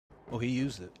Oh, he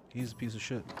used it. He's a piece of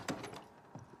shit.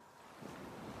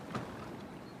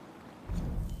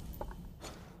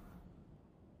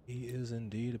 He is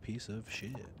indeed a piece of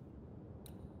shit.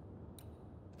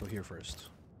 Go here first.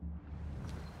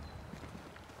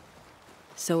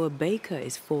 So a baker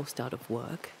is forced out of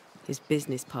work, his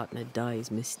business partner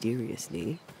dies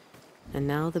mysteriously, and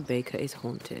now the baker is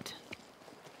haunted.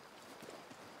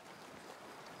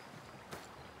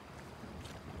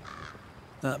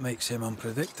 That makes him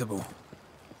unpredictable.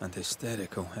 And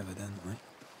hysterical, evidently.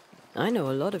 I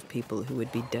know a lot of people who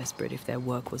would be desperate if their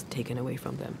work was taken away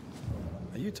from them.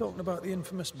 Are you talking about the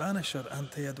infamous Banisher,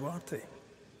 Antea Duarte?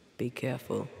 Be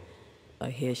careful. I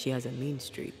hear she has a mean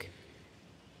streak.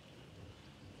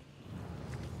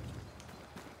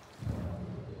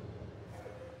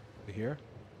 Here?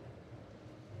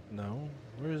 No.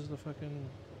 Where's the fucking...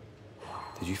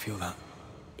 Did you feel that?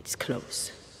 It's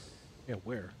close. Yeah,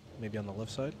 where? Maybe on the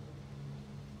left side?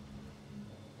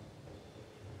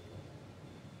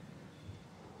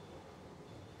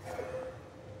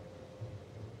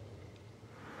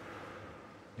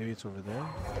 Maybe it's over there?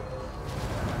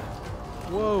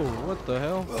 Whoa, what the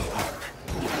hell?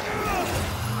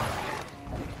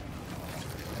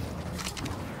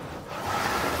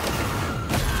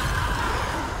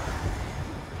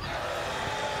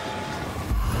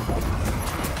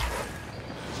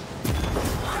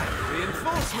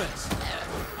 Reinforcements!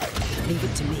 Leave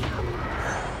it to me.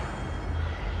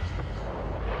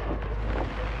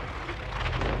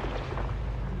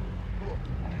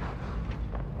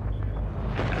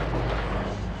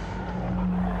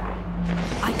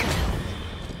 I can help.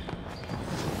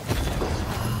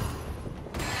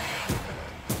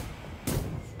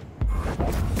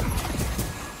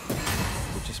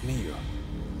 Just me, you.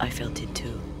 I felt it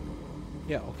too.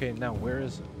 Yeah, okay, now where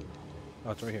is it?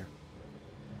 Oh, it's right here.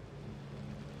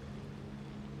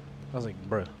 I was like,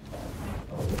 bruh.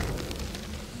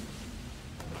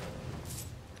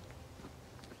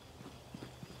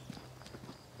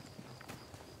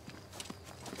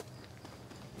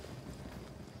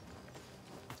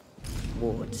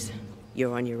 Wards,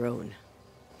 you're on your own.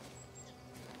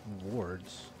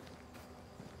 Wards.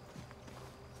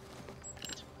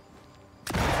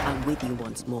 I'm with you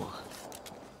once more.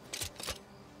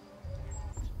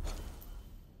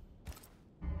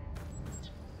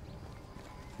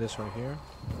 This right here.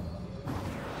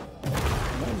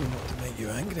 Remind me not to make you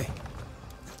angry.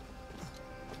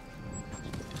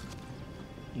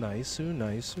 Nice-oo,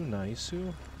 nice-oo,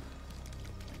 nice-oo.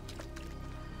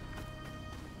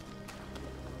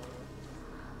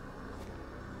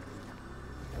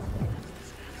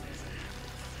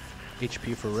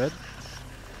 HP for red.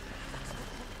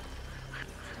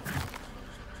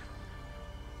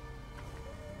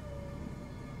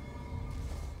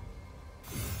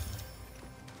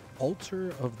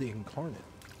 Altar of the Incarnate.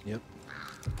 Yep.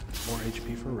 More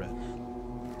HP for red.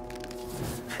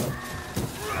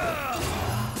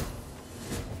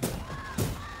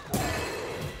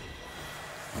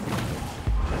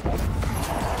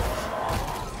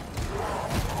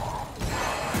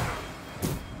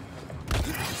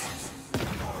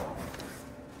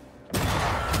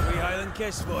 Free Highland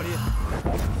kiss for you.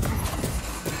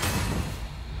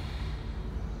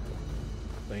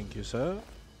 Thank you, sir.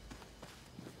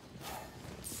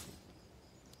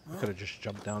 I could have just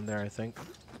jumped down there, I think.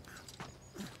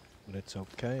 But it's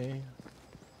okay.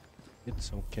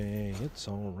 It's okay. It's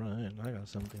alright. I got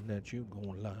something that you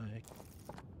gonna like.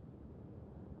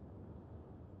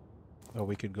 Oh,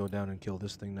 we could go down and kill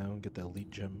this thing now and get the elite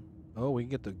gem. Oh, we can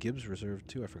get the Gibbs reserve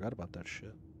too. I forgot about that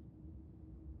shit.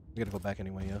 We gotta go back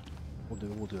anyway, yeah. We'll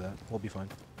do that. We'll be fine.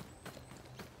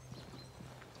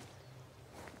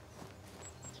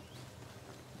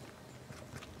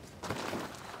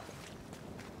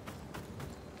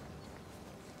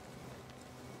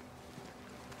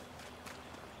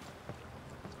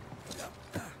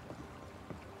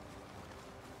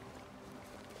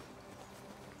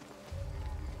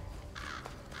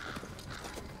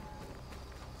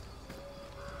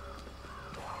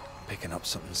 Picking up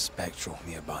something spectral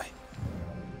nearby.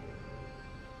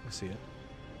 I see it.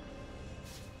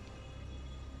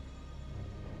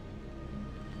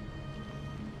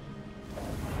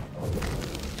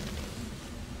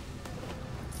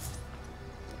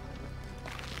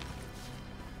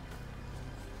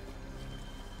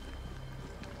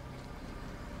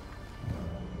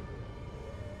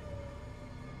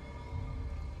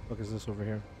 Look, is this over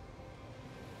here?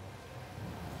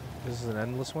 This is an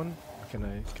endless one? Or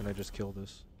can I just kill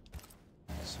this?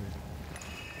 Let's see.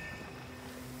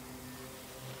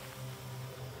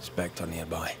 Spectre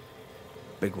nearby.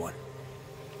 Big one.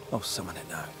 Oh, summon it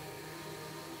now.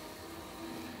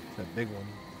 That big one.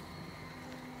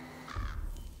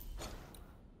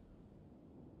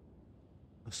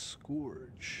 A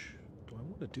scourge. Do I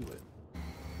want to do it?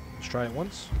 Let's try it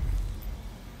once.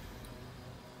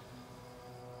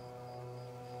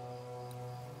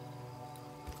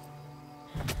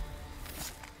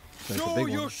 Show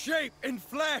your shape in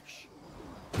flesh.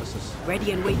 This is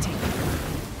Ready and waiting.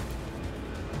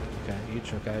 okay.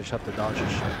 Each okay. I just have to dodge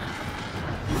his shit.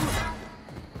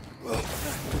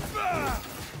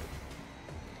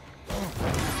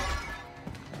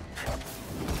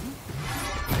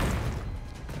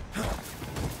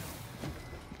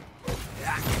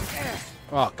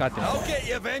 Oh goddamn! I'll get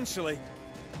you eventually.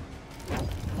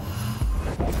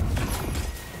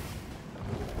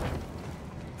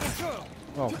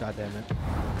 Oh goddamn it!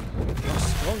 Not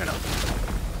strong enough.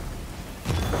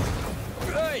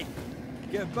 Hey,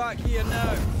 get back here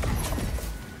now.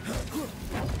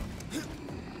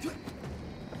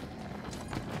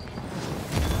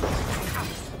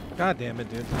 God damn it,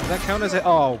 dude! Does that count as it?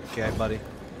 Oh, okay, buddy.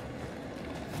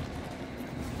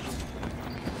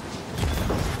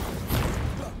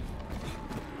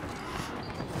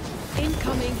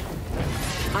 Incoming.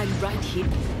 I'm right here.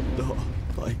 Not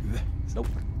like this. Nope.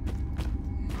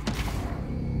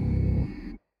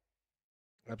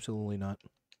 Absolutely not.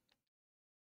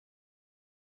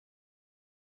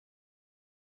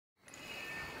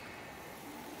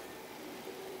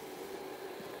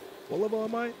 What level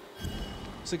am I?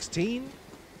 16?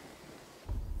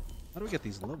 How do we get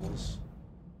these levels?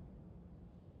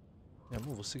 Yeah, I'm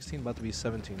level 16, about to be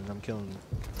 17, and I'm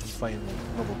fighting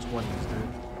level 20s,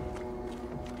 dude.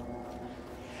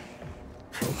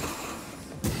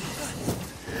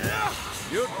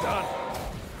 You're done.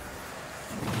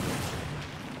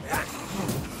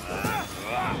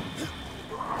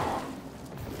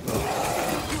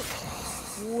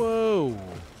 Whoa!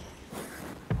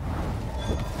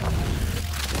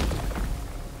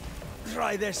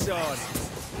 Try this on.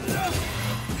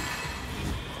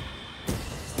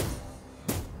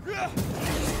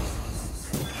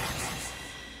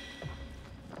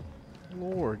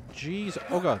 Lord, jeez.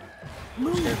 Oh god.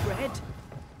 Moon bread.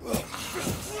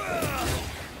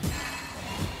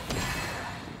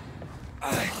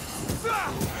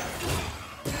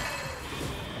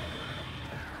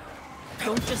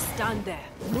 Don't just stand there.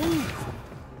 Move.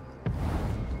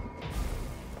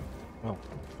 Oh,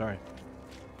 sorry.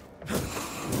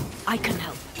 I can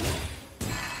help.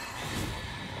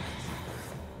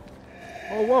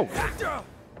 Oh, whoa!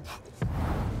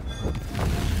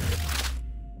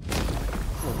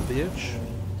 Oh, bitch.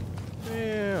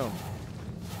 Damn.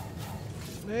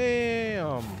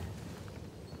 Damn.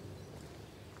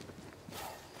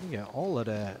 You got all of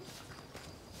that.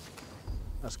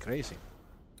 That's crazy.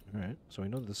 Alright, so we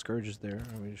know the scourge is there,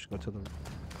 and we just go to the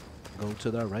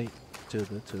right. To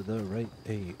the right,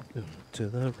 hey, to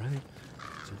the right.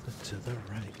 To the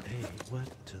right, hey, what?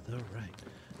 To the right.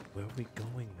 Where are we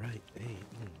going right? Hey,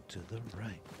 to the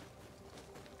right.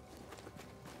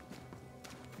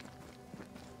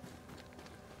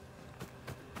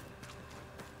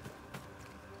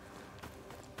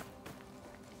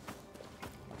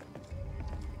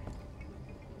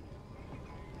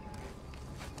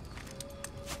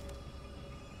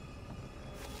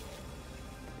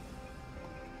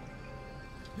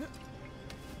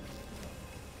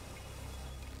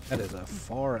 That is a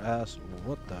far ass.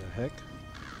 What the heck?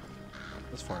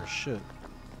 That's far as shit.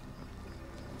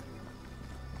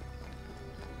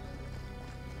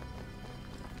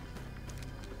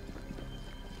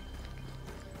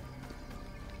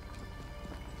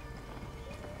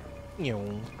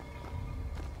 Yo.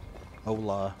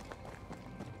 Hola.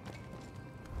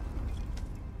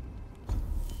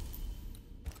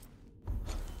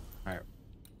 Alright.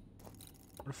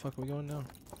 Where the fuck are we going now?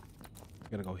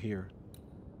 We gotta go here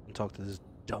and talk to this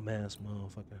dumbass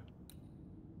motherfucker.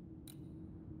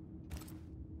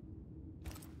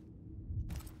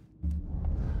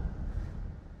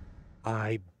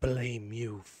 I blame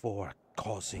you for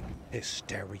causing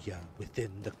hysteria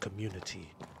within the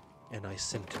community, and I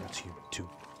sentence you to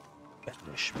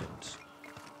banishment.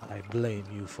 I blame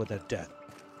you for the death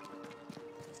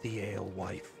of the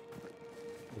alewife,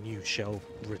 and you shall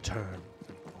return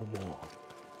no more.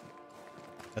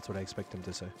 That's what I expect him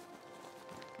to say.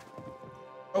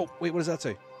 Oh, wait, what does that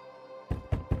say?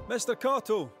 Mr.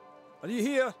 Cato, are you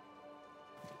here?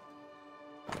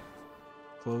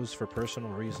 Closed for personal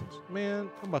reasons. Man,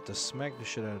 I'm about to smack the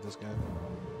shit out of this guy.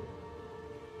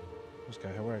 This guy,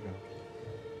 where I go?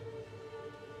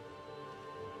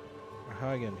 How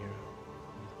I get in here?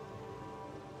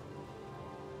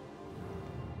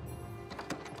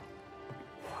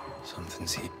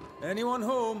 Something's here. Anyone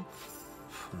home?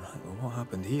 Right, well, what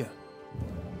happened here?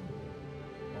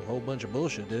 A whole bunch of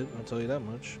bullshit, dude. I'll tell you that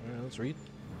much. Alright, let's read.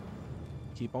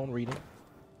 Keep on reading.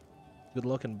 Good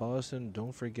luck in Boston.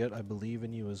 Don't forget I believe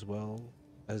in you as well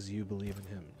as you believe in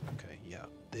him. Okay, yeah.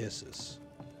 This is...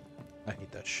 I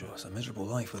hate that shit. Oh, it's a miserable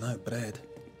life without bread.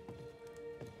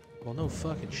 Well, no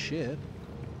fucking shit.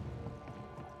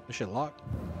 This shit locked.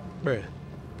 Bruh.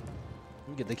 Let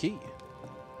me get the key.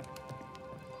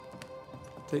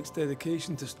 Takes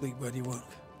dedication to sleep where you work.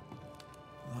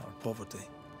 That or poverty.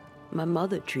 My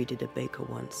mother treated a baker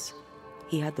once.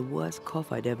 He had the worst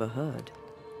cough I'd ever heard.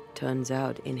 Turns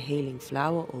out inhaling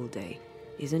flour all day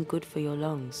isn't good for your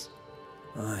lungs.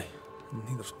 Aye,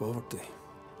 neither's poverty.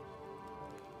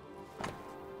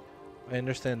 I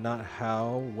understand not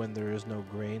how, when there is no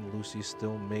grain, Lucy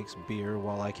still makes beer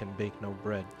while I can bake no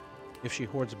bread. If she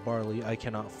hoards barley, I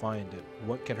cannot find it.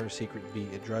 What can her secret be?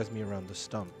 It drives me around the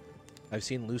stump. I've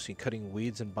seen Lucy cutting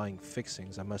weeds and buying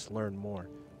fixings. I must learn more.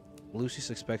 Lucy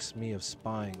suspects me of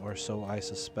spying, or so I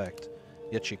suspect.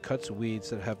 Yet she cuts weeds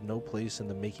that have no place in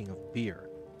the making of beer.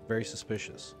 Very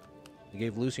suspicious. I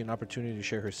gave Lucy an opportunity to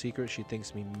share her secret. She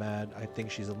thinks me mad. I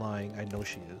think she's lying. I know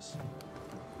she is.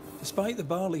 Despite the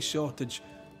barley shortage,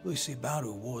 Lucy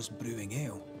Barrow was brewing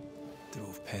ale.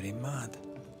 Drove Perry mad.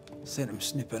 Sent him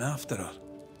snooping after her.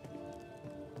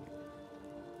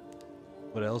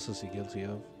 What else is he guilty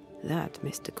of? That,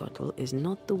 Mr. Cottle, is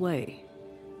not the way.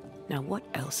 Now, what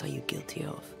else are you guilty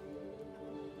of?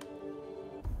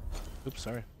 Oops,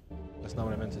 sorry. That's not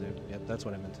what I meant to do. Yep, that's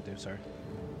what I meant to do, sorry.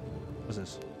 What's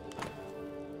this?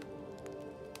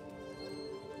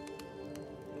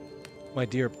 My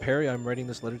dear Perry, I'm writing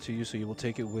this letter to you so you will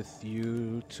take it with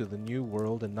you to the new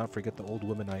world and not forget the old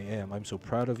woman I am. I'm so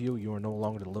proud of you. You are no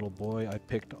longer the little boy I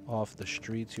picked off the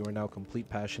streets. You are now a complete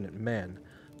passionate man.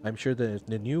 I'm sure that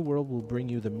the new world will bring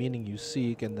you the meaning you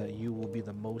seek and that you will be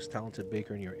the most talented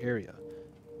baker in your area.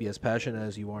 Be as passionate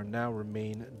as you are now.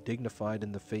 Remain dignified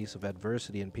in the face of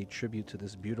adversity and pay tribute to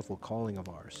this beautiful calling of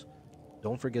ours.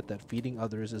 Don't forget that feeding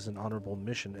others is an honorable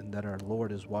mission and that our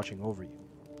Lord is watching over you.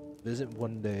 Visit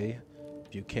one day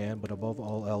if you can, but above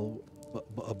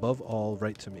all,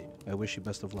 write to me. I wish you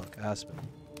best of luck. Aspen.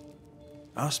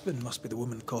 Aspen must be the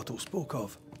woman Cottle spoke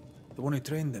of. The one who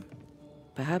trained him.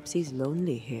 Perhaps he's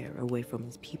lonely here, away from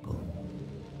his people.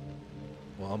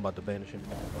 Well, I'm about to banish him.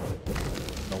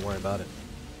 Don't worry about it.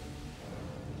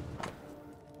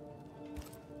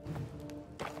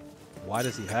 Why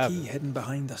does he have key it? hidden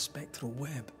behind a spectral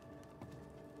web.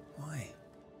 Why?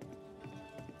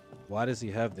 Why does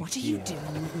he have the What are key? you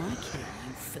doing with my key,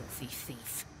 you filthy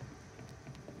thief?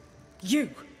 You!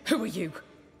 Who are you?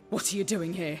 What are you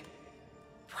doing here?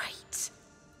 Wait.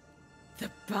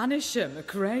 The Banisher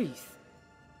McWraith?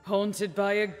 Haunted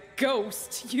by a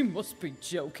ghost? You must be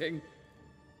joking.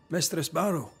 Mistress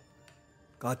Barrow.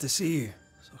 Glad to see you,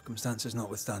 circumstances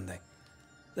notwithstanding.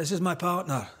 This is my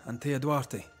partner, Antea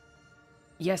Duarte.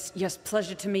 Yes,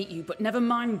 pleasure to meet you, but never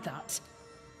mind that.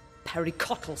 Perry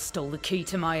Cottle stole the key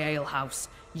to my alehouse.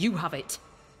 You have it.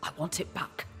 I want it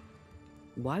back.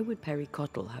 Why would Perry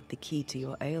Cottle have the key to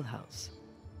your alehouse?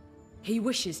 He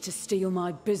wishes to steal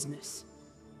my business,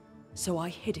 so I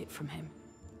hid it from him.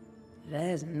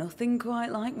 There's nothing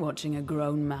quite like watching a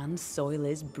grown man soil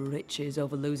his britches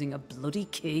over losing a bloody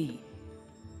key.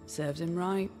 Serves him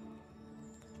right.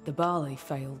 The barley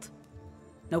failed.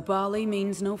 No barley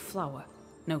means no flour.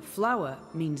 No flour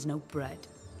means no bread.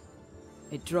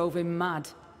 It drove him mad.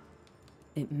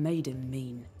 It made him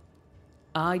mean.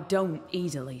 I don't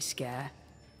easily scare,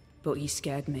 but he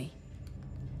scared me.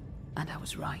 And I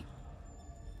was right.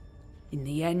 In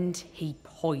the end, he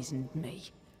poisoned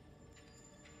me.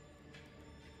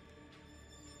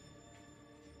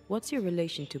 What's your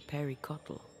relation to Perry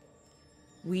Cottle?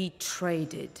 We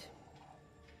traded.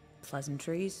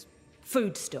 Pleasantries,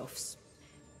 foodstuffs.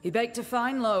 He baked a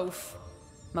fine loaf.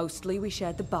 Mostly we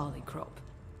shared the barley crop.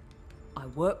 I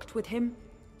worked with him,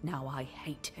 now I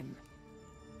hate him.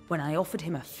 When I offered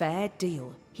him a fair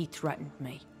deal, he threatened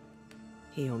me.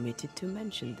 He omitted to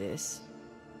mention this.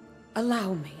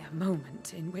 Allow me a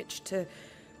moment in which to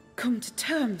come to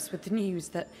terms with the news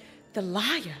that the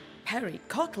liar, Perry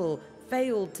Cottle,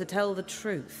 failed to tell the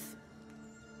truth.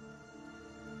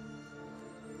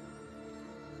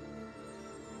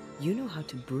 You know how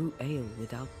to brew ale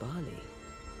without barley.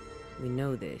 We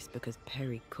know this because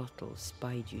Perry Cottle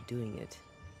spied you doing it.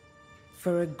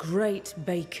 For a great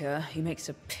baker, he makes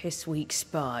a piss-weak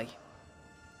spy.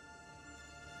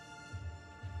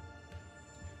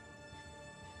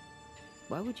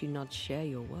 Why would you not share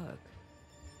your work?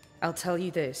 I'll tell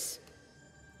you this.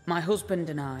 My husband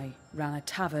and I ran a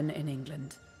tavern in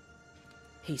England.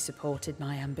 He supported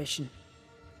my ambition.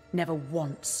 Never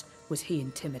once was he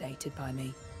intimidated by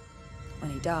me.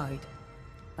 When he died,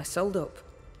 I sold up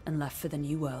and left for the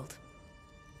New World.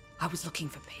 I was looking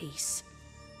for peace,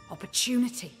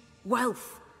 opportunity,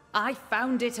 wealth. I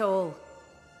found it all.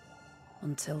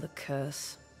 Until the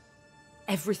curse.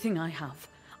 Everything I have,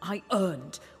 I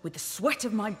earned with the sweat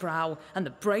of my brow and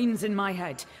the brains in my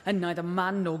head, and neither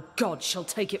man nor God shall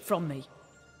take it from me.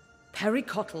 Perry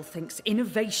Cottle thinks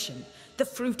innovation, the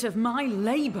fruit of my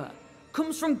labor,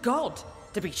 comes from God,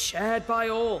 to be shared by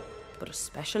all, but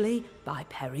especially by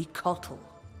Perry Cottle.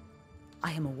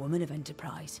 I am a woman of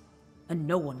enterprise, and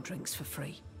no one drinks for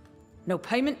free. No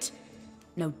payment,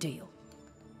 no deal.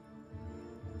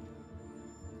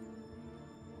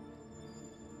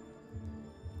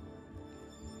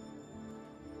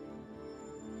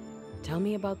 Tell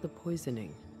me about the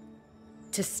poisoning.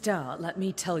 To start, let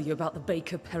me tell you about the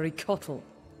baker Perry Cottle,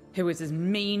 who is as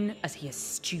mean as he is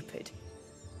stupid.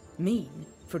 Mean,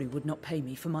 for he would not pay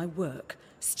me for my work.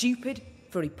 Stupid,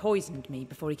 for he poisoned me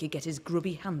before he could get his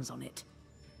grubby hands on it.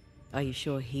 Are you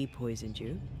sure he poisoned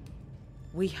you?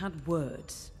 We had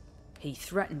words. He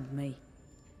threatened me.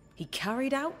 He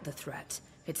carried out the threat.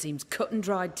 It seems cut and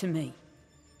dried to me.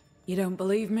 You don't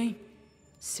believe me?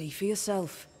 See for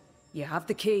yourself. You have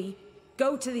the key.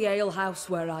 Go to the alehouse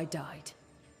where I died.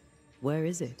 Where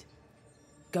is it?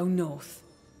 Go north,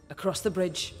 across the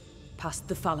bridge, past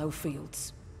the fallow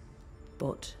fields.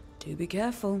 But do be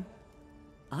careful.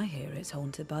 I hear it's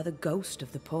haunted by the ghost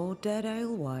of the poor dead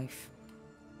alewife.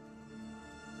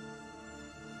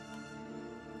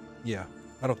 Yeah,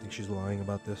 I don't think she's lying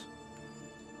about this.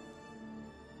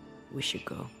 We should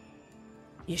go.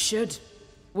 You should.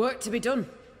 Work to be done.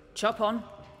 Chop on.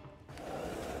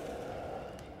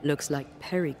 Looks like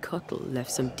Perry Cottle left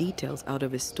some details out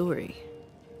of his story.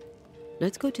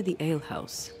 Let's go to the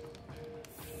alehouse.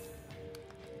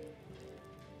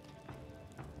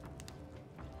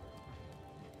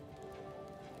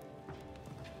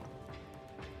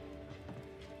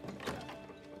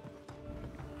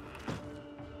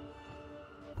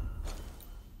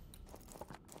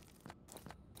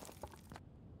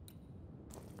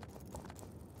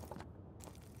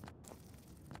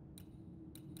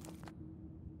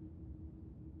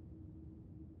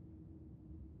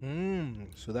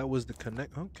 So that was the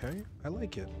connect. Okay, I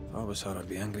like it. If I was her, I'd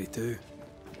be angry too.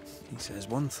 He says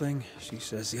one thing, she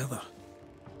says the other.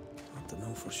 Hard to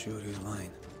know for sure who's lying.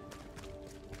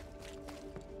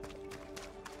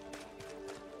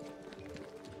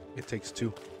 It takes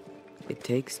two. It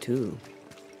takes two.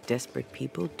 Desperate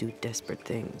people do desperate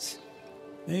things.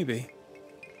 Maybe.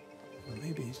 Or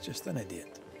maybe he's just an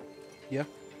idiot. Yeah,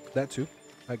 that too.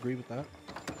 I agree with that.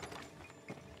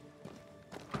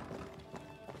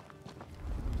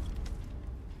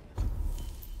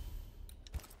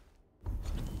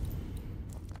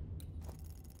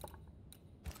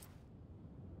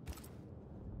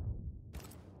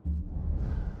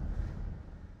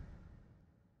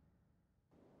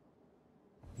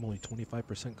 I'm only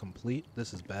 25% complete.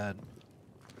 This is bad.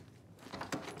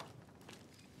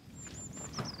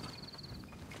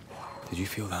 Did you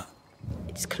feel that?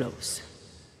 It's close.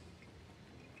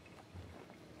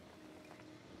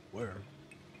 Where?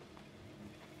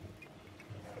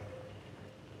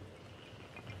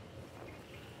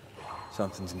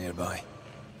 Something's nearby.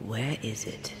 Where is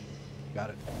it?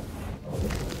 Got it.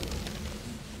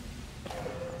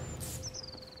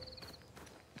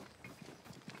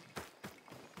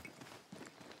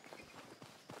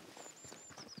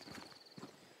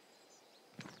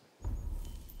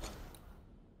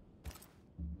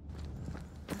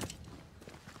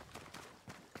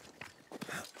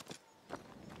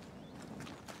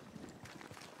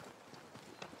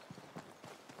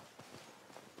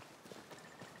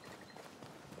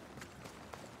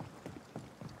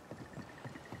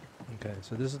 Okay,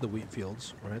 so this is the wheat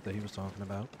fields, right, that he was talking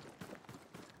about.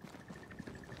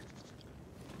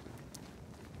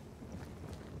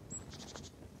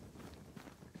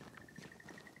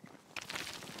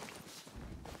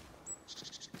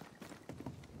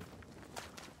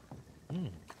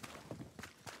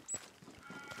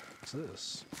 What's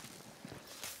this?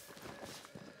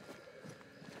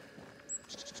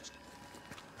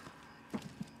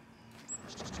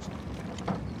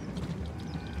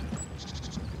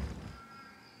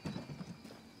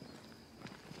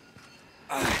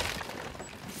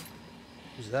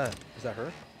 Who's that? Is that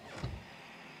her?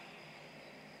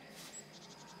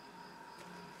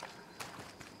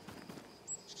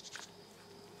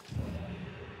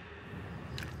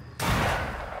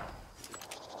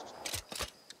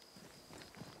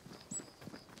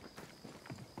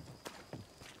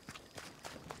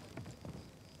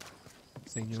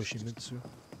 Saying Yoshimitsu.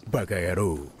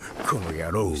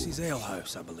 Lucy's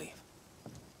alehouse, I believe.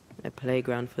 A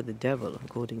playground for the devil,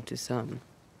 according to some.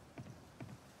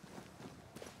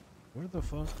 Where the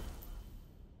fuck?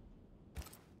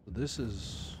 This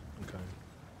is... okay.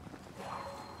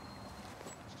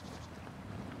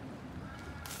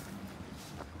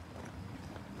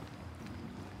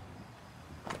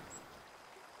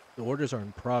 The orders are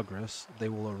in progress. They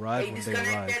will arrive when they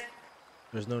arrive.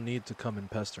 There's no need to come and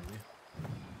pester me.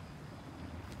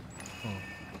 Oh.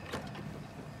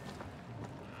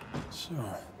 So,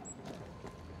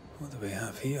 what do we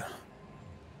have here?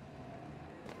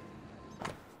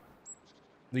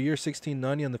 The year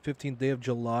 1690, on the 15th day of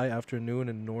July afternoon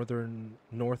in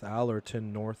North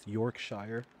Allerton, North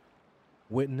Yorkshire.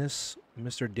 Witness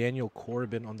Mr. Daniel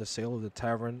Corbin on the sale of the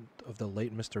tavern of the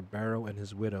late Mr. Barrow and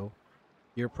his widow.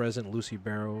 Here present Lucy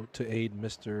Barrow to aid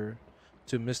Mr.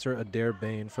 Adair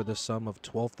Bain for the sum of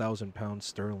 £12,000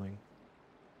 sterling.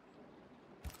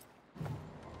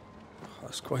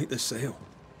 That's quite the sale.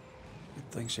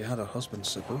 Good thing she had her husband's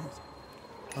support.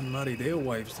 Unmarried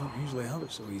alewives don't usually have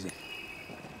it so easy.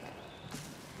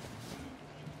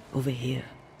 Over here.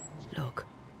 Look.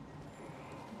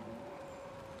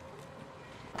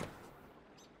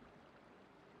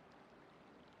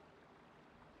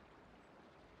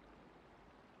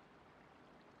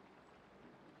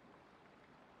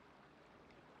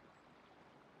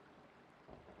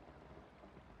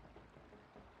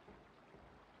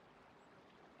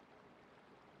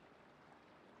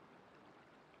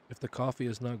 If the coffee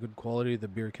is not good quality, the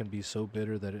beer can be so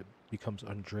bitter that it becomes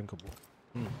undrinkable.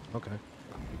 Okay.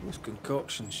 Those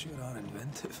concoctions sure are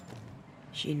inventive.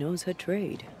 She knows her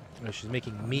trade. She's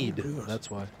making mead, brewers.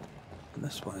 that's why. And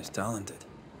this one is talented.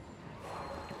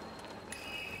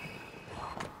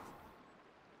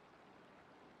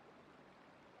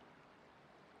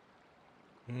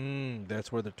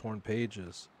 That's where the torn page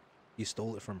is. He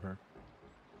stole it from her.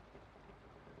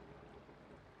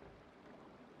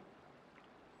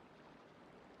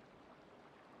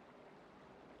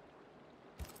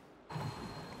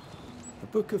 A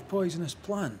book of poisonous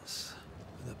plants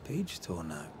with a page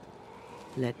torn out.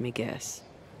 Let me guess.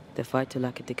 The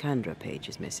Phytolacticandra page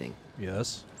is missing.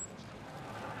 Yes.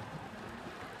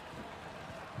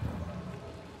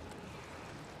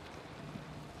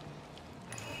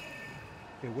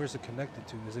 Okay, where's it connected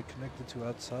to? Is it connected to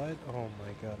outside? Oh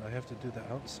my god, I have to do the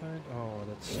outside? Oh,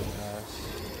 that's so ass.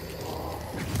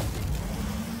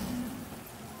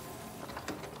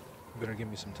 You better give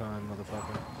me some time,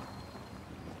 motherfucker.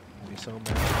 I'll be so mad.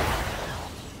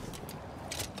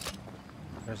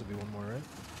 There has to be one more, right?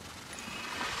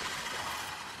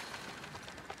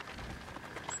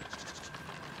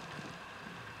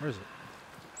 Where is it?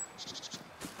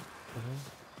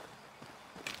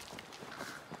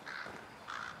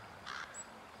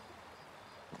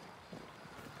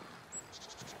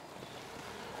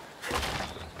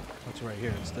 It's right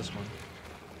here. It's this one.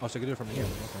 Oh, so I can do it from here.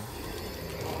 Okay.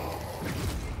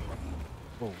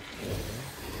 Oh.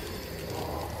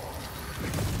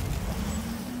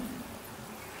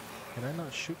 Can I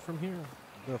not shoot from here?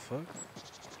 The fuck?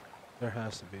 There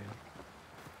has to be.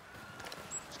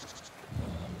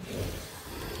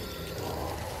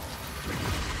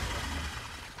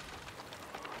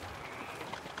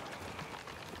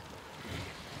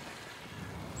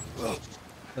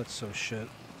 That's so shit.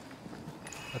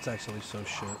 That's actually so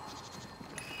shit.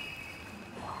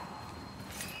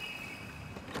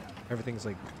 Everything's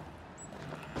like...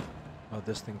 Oh,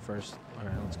 this thing first.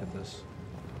 Alright, let's get this.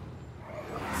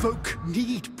 Folk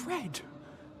need bread.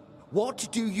 What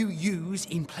do you use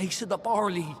in place of the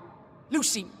barley?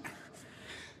 Lucy,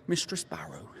 Mistress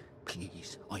Barrow,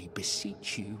 please, I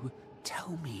beseech you,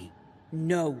 tell me.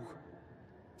 No.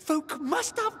 Folk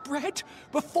must have bread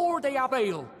before they have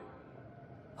ale.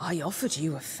 I offered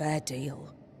you a fair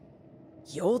deal.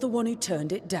 You're the one who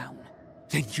turned it down.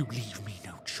 Then you leave me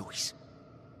no choice.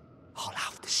 I'll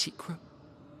have the secret.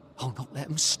 I'll not let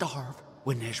them starve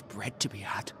when there's bread to be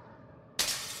had.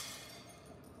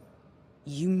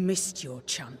 You missed your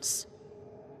chance.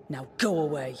 Now go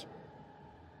away.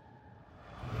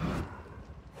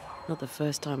 Not the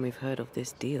first time we've heard of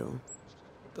this deal.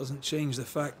 Doesn't change the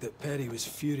fact that Perry was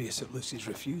furious at Lucy's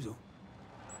refusal.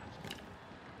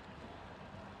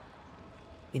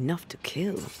 Enough to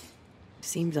kill.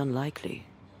 Seems unlikely.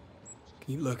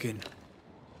 Keep looking.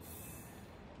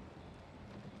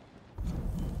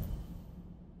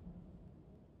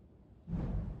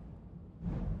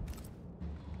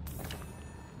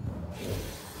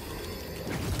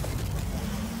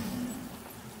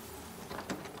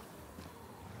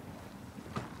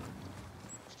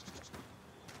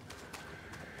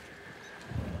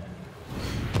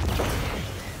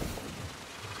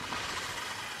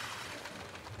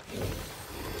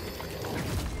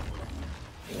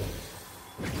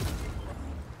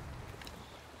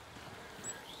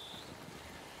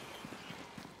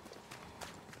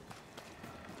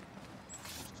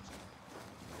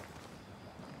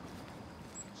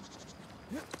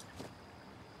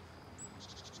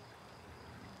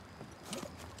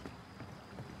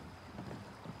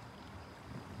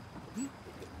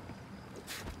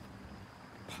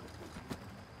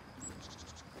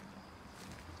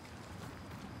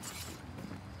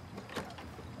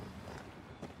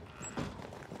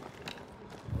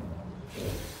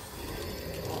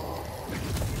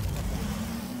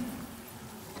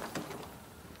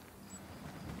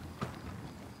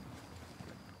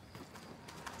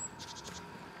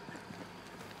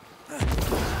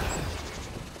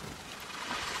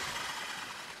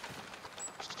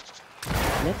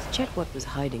 Check what was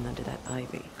hiding under that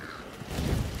ivy.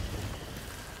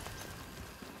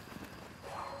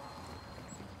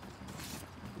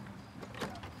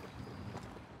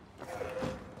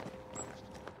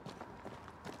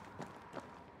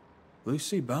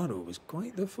 Lucy Barrow was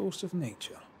quite the force of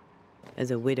nature.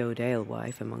 As a widowed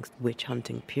alewife amongst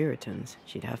witch-hunting Puritans,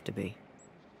 she'd have to be.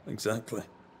 Exactly.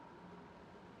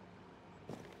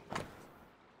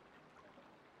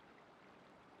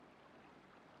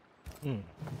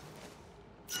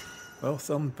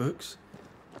 Well-thumbed books.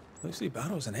 Lucy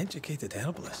Barrow's an educated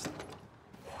herbalist.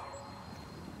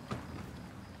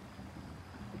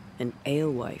 An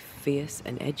alewife, fierce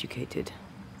and educated.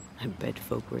 I bet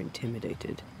folk were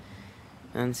intimidated.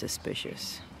 And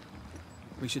suspicious.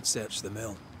 We should search the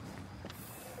mill.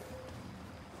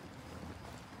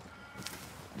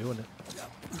 Doing it.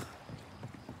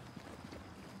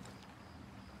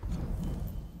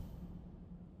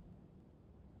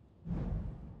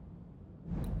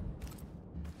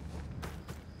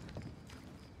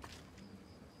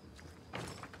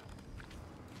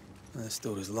 This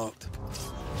door is locked.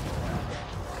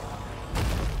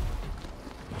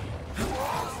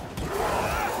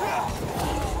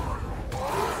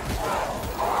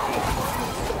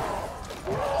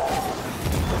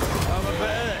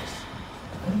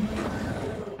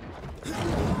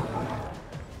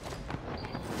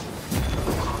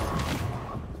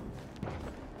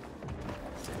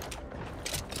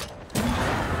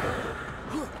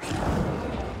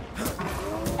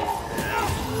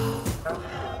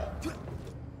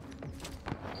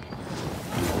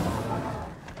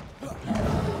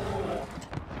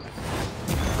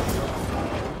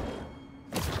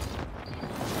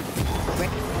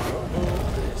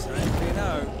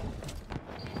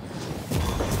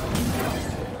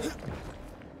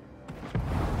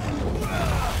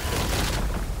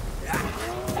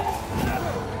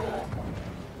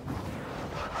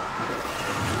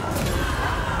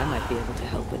 Be able to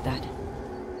help with that.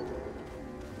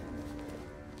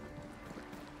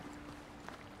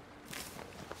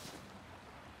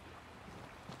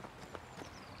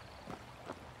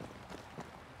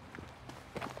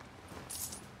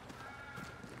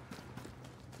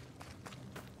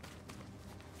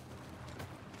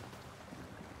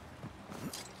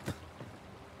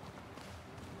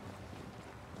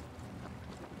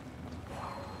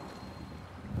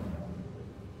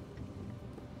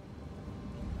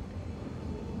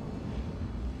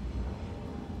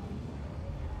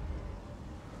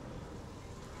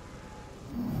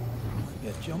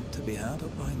 A jump to be had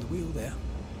up behind the wheel there.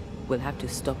 We'll have to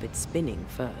stop it spinning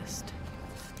first.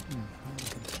 I'll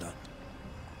look into that.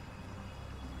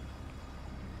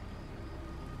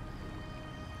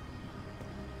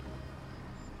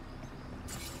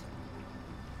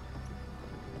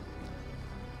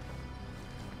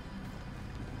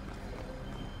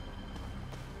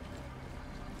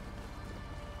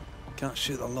 Can't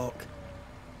shoot the lock.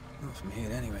 Not from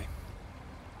here anyway.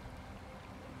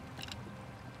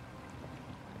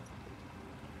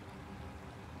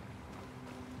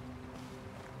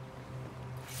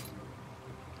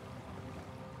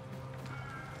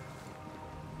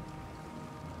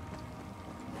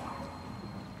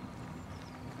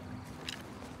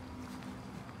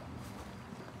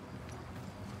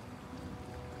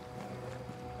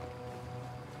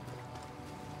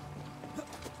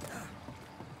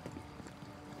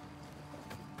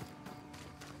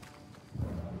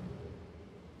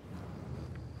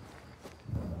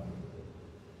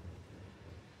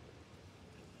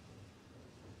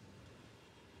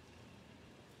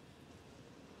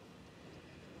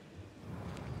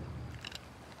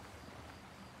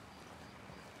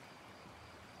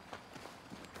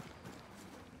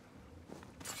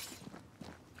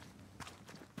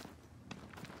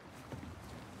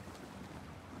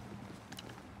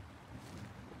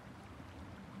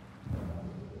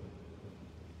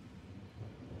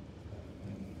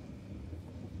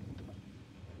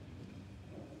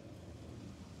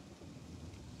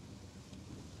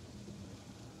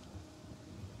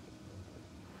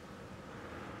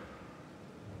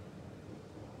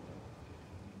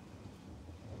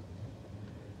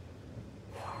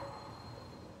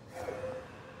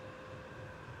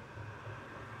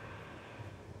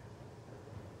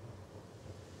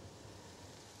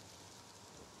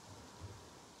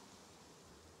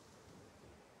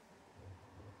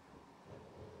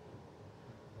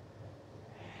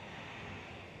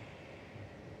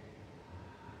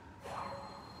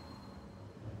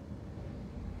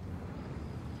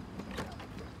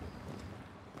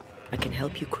 I can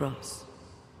help you cross.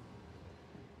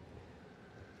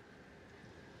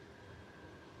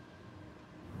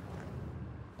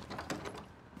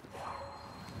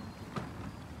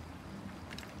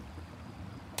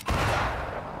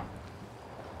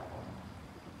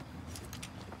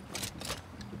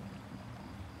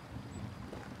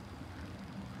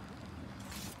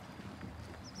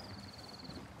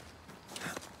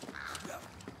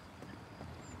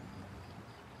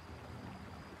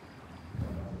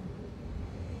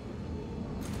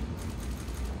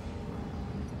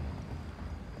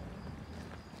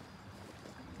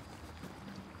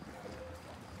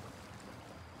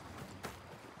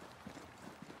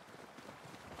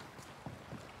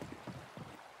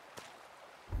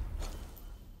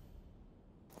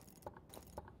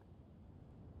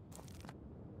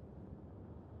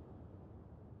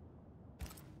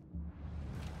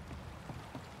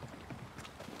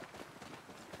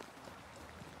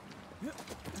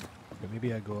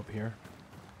 maybe I go up here.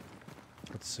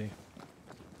 Let's see.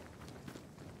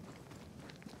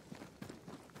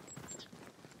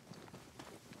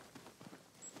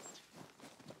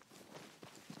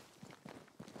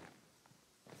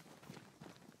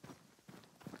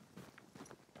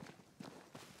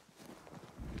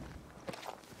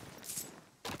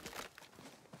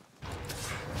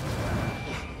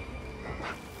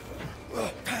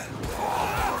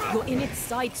 You're in its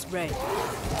sights, Red.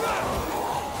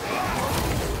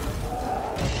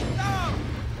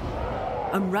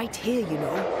 I'm right here, you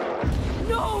know.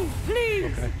 No,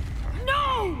 please! Okay.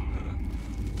 No!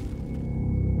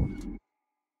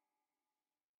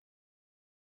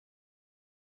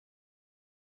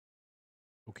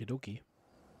 Okie dokie.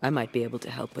 I might be able to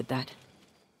help with that.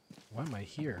 Why am I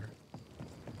here?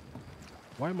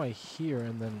 Why am I here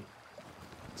and then...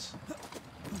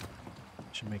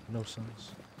 Should make no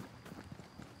sense.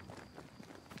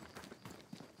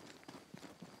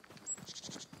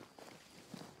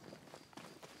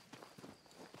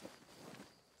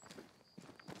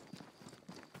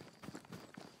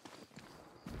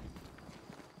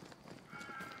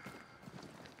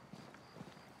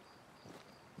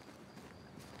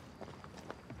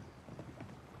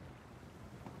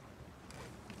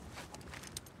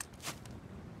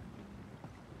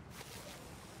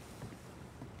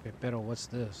 Okay, pero what's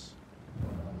this?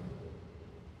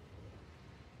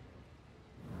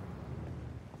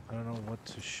 I don't know what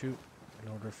to shoot in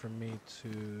order for me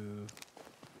to...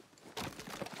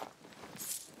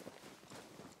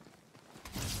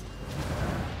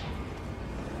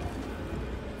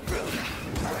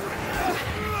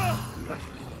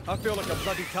 I feel like a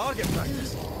bloody target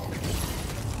practice.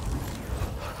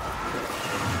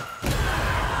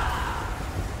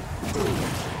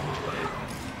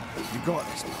 You got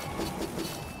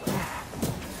this.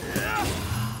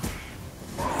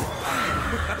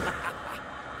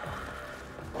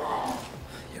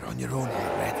 You're on your own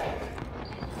here, Red.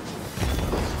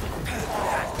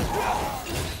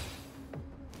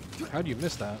 How do you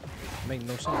miss that? Make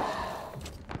no sense.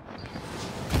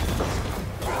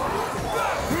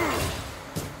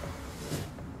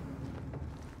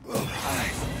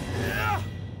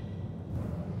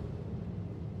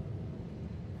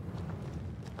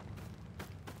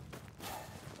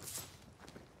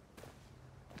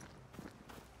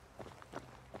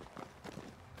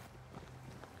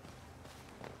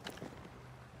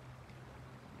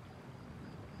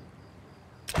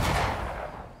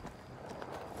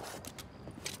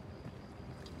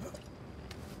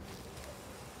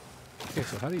 Okay,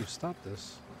 so how do you stop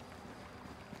this?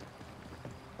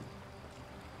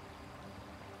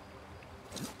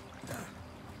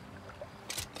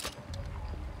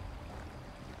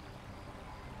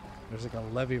 There's like a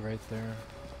levee right there.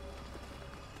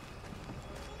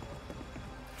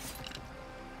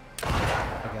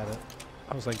 I got it.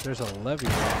 I was like, there's a levee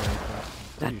right there.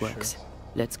 but I'm That pretty works. sure.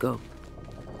 Let's go.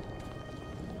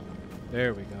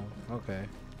 There we go. Okay.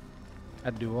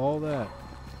 I'd do all that.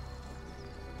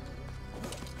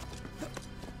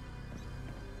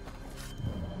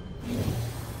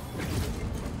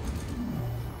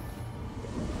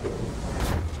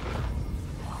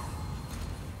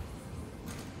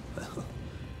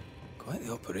 Quite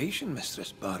the operation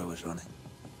Mistress Barrow is running.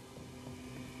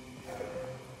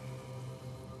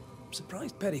 I'm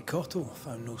surprised Pericotto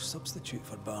found no substitute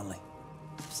for Barley.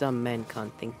 Some men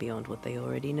can't think beyond what they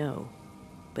already know.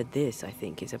 But this, I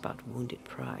think, is about wounded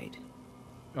pride.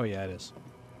 Oh yeah, it is.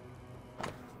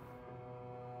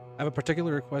 I have a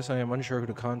particular request. I am unsure who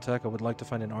to contact. I would like to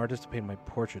find an artist to paint my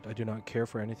portrait. I do not care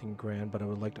for anything grand, but I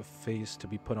would like a face to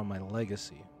be put on my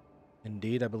legacy.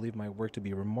 Indeed, I believe my work to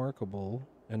be remarkable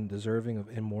and deserving of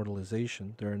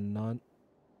immortalization. There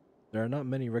are not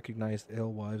many recognized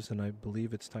alewives, and I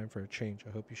believe it's time for a change.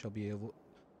 I hope you shall be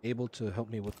able to help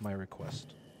me with my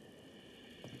request.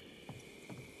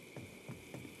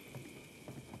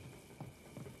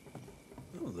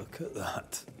 Oh, look at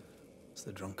that. It's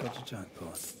the drunkard's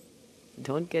jackpot.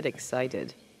 Don't get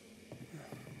excited.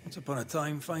 Once upon a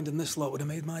time, finding this lot would have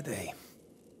made my day.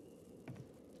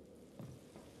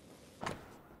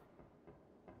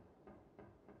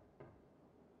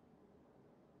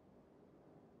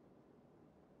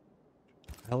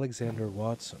 Alexander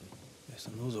Watson. Yes,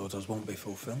 and those orders won't be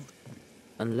fulfilled.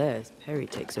 Unless Perry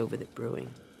takes over the brewing.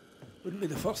 Wouldn't be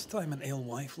the first time an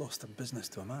alewife lost her business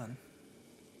to a man.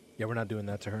 Yeah, we're not doing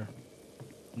that to her.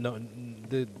 No,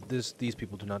 these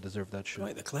people do not deserve that shit.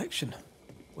 Quite the collection.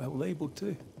 Well labelled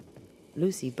too.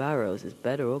 Lucy Barrows is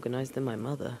better organized than my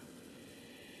mother.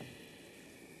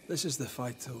 This is the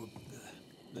phyto...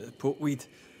 the portweed.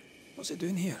 What's it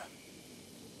doing here?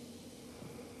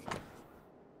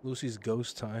 Lucy's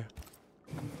ghost tie.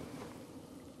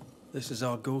 This is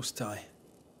our ghost tie,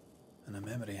 and a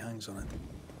memory hangs on it.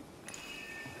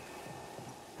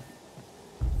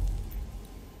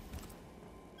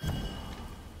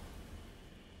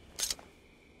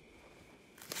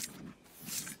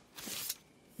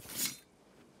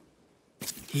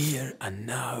 Here and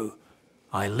now,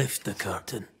 I lift the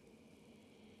curtain.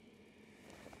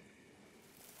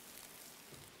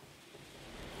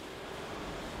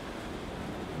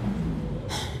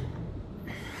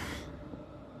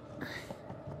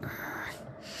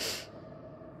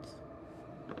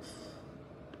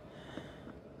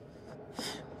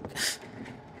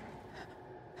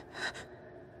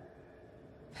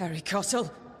 Harry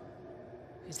Cottle?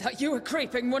 Is that you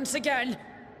creeping once again?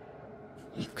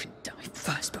 You can die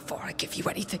first before I give you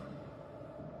anything.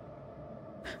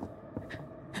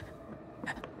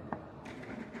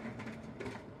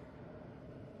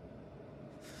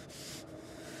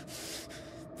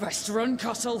 Best run,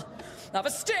 Cottle. Have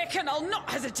a stick and I'll not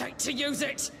hesitate to use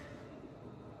it.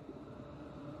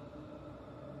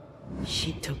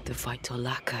 She took the vital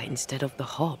lacquer instead of the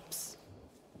hops.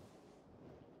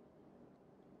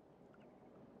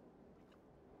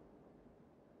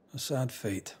 A sad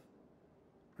fate.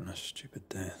 And a stupid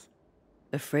death.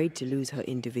 Afraid to lose her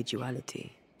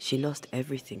individuality, she lost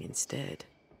everything instead.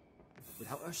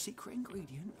 Without her secret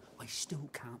ingredient, I still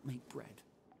can't make bread.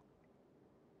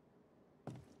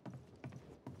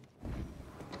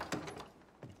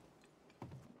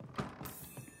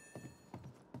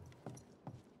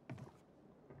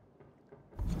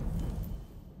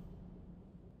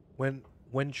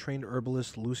 When trained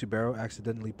herbalist Lucy Barrow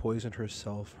accidentally poisoned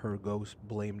herself, her ghost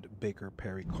blamed Baker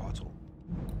Perry Cottle.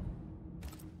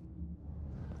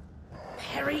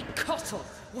 Harry Cottle!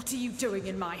 What are you doing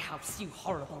in my house, you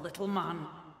horrible little man?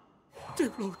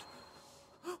 Dear Lord,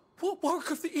 what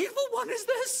work of the evil one is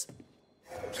this?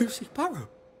 Lucy Barrow?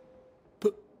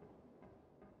 But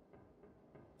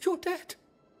you're dead.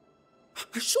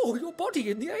 I saw your body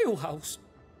in the alehouse.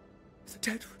 The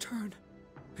dead return,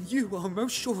 and you are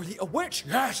most surely a witch.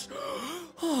 Yes!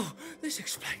 Oh, this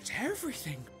explains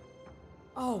everything.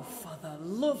 Oh, for the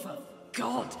love of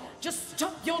God, just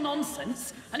stop your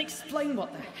nonsense and explain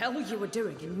what the hell you were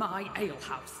doing in my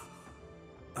alehouse.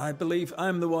 I believe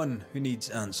I'm the one who needs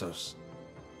answers.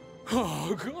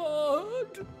 Oh,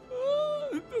 God!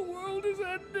 The world is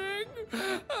ending,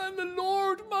 and the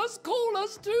Lord must call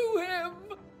us to him.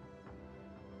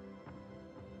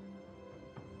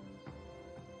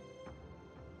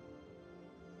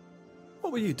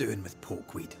 What were you doing with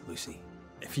porkweed, Lucy,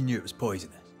 if you knew it was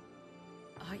poisonous?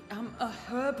 I am a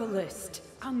herbalist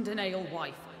and an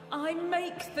alewife. I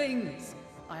make things.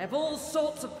 I have all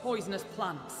sorts of poisonous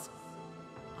plants.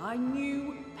 I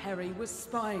knew Perry was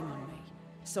spying on me,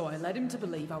 so I led him to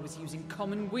believe I was using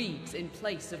common weeds in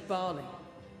place of barley.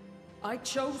 I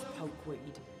chose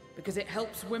pokeweed because it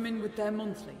helps women with their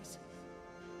monthlies.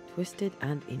 Twisted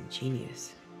and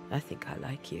ingenious. I think I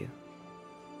like you.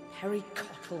 Perry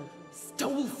Cottle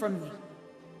stole from me.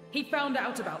 He found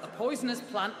out about the poisonous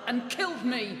plant and killed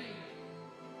me.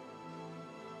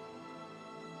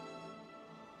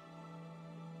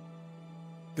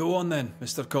 Go on then,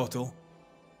 Mr. Cottle.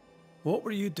 What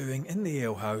were you doing in the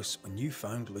alehouse when you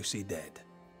found Lucy dead?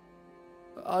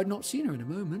 I'd not seen her in a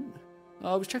moment.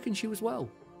 I was checking she was well.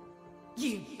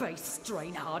 You base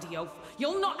strain-hardy oaf.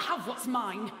 You'll not have what's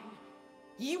mine.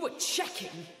 You were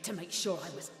checking to make sure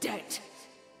I was dead.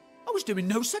 I was doing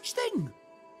no such thing.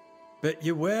 But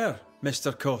you were,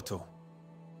 Mr. Cottle.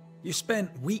 You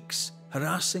spent weeks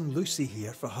harassing Lucy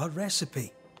here for her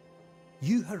recipe.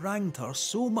 You harangued her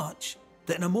so much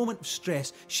that in a moment of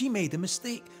stress, she made a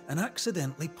mistake and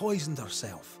accidentally poisoned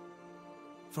herself.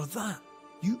 For that,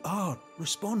 you are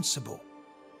responsible.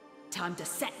 Time to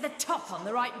set the top on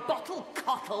the right bottle,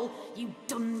 Cottle, you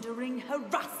dundering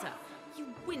harasser. You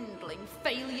dwindling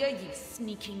failure, you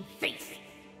sneaking thief.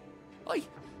 I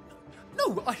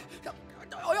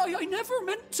never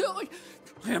meant to.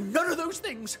 I am none of those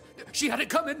things. She had it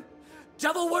coming.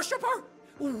 Devil worshipper,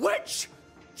 witch,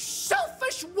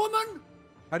 selfish woman.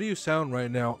 How do you sound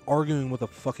right now arguing with a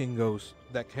fucking ghost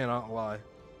that cannot lie?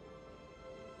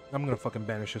 I'm gonna fucking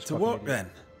banish this To fucking work idiot.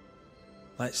 then.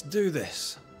 Let's do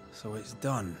this, so it's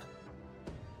done.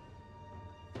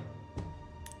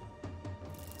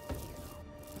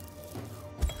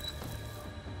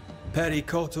 Perry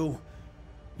Cottle,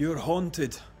 you're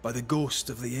haunted by the ghost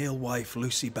of the alewife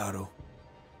Lucy Barrow.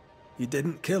 You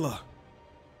didn't kill her,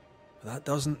 but that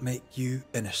doesn't make you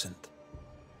innocent.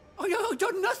 I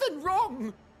done nothing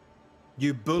wrong.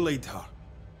 You bullied her,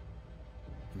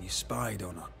 and you spied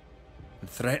on her, and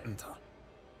threatened her.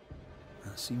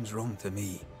 That seems wrong to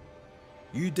me.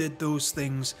 You did those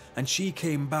things, and she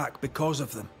came back because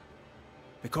of them.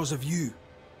 Because of you.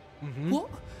 What?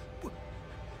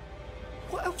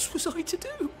 What else was I to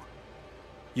do?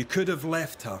 You could have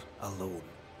left her alone.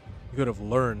 You could have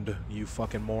learned, you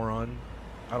fucking moron.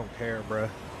 I don't care, bruh.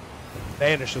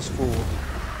 Banish this fool.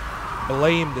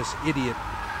 Blame this idiot.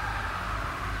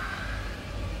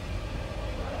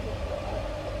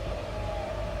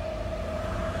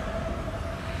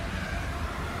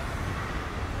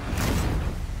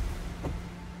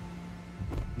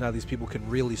 Now these people can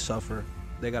really suffer.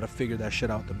 They gotta figure that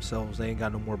shit out themselves. They ain't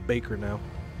got no more Baker now.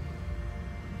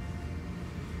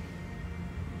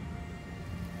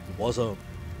 What's up?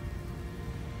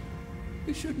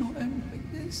 It should not end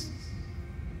like this.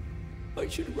 I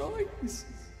should rise.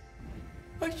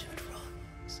 I should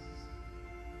rise.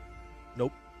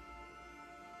 Nope.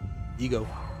 Ego.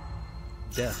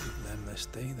 Death. Them this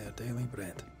day their daily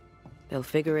bread. They'll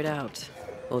figure it out,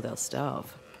 or they'll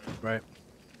starve. Right.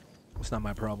 It's not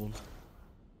my problem.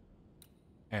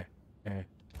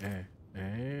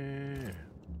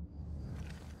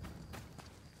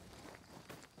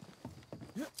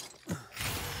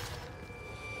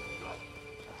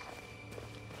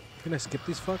 Can I skip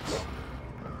these fucks?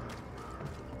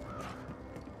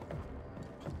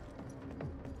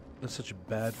 That's such a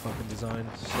bad fucking design.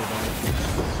 So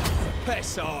bad.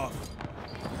 Piss off!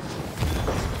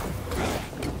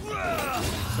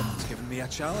 Someone's given me a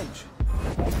challenge.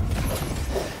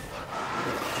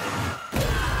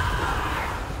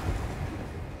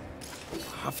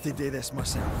 I have to do this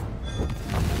myself.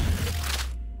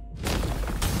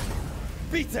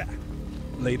 Beat it!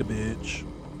 Later, bitch.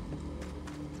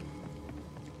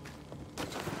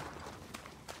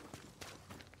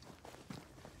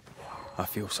 I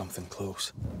feel something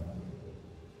close.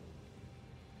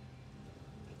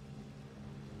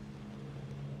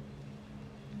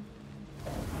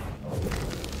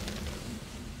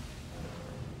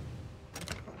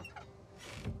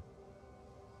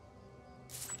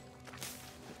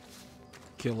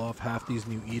 Kill off half these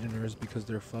new Edeners because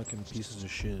they're fucking pieces of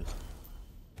shit.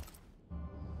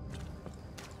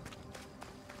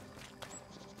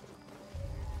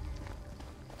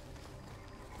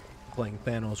 Playing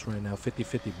Thanos right now,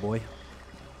 50-50, boy.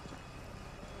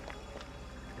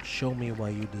 Show me why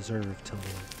you deserve to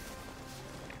live.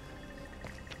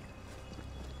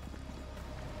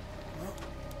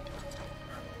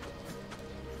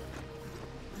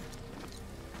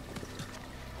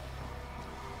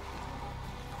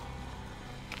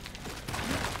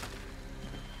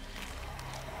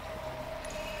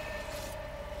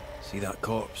 See that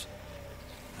corpse?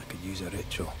 I could use a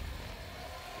ritual.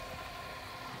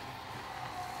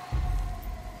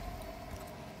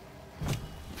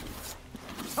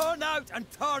 Turn out and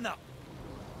turn up!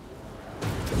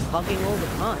 Hogging all the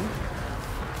fun.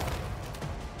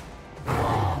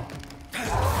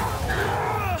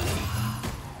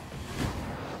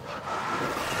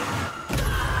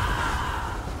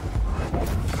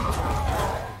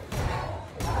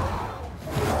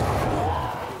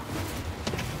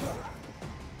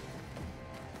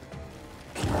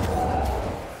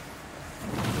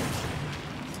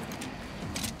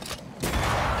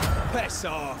 Piss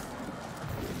off!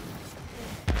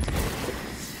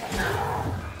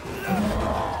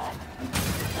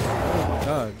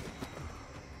 God.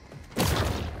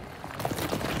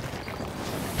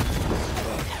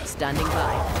 Standing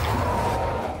by.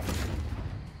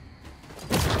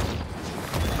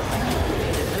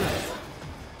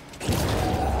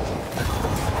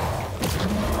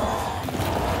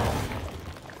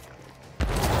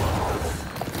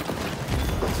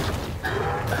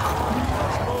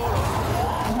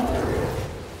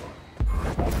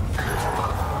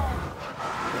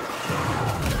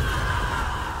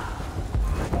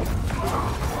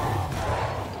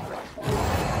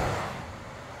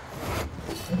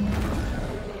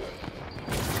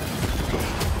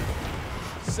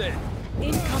 Sit.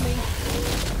 Incoming.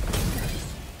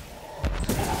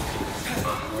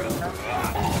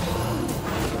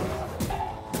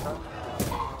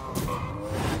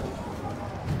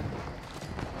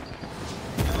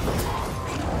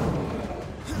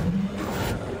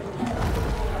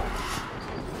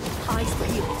 Eyes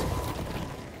peeled.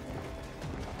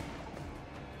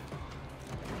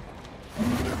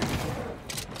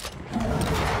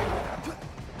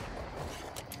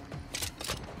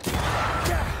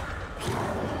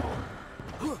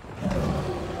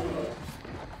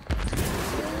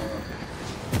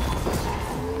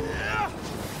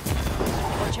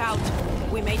 Watch out.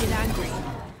 We made it angry.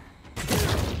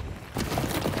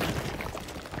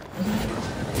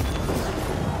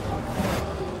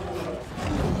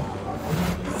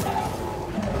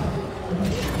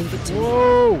 Leave it to me.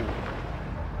 Whoa!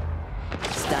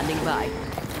 Standing by.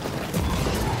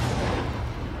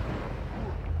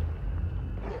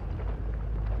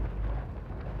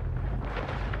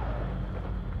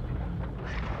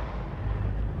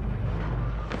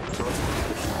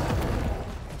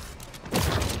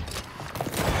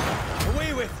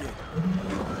 Away with you!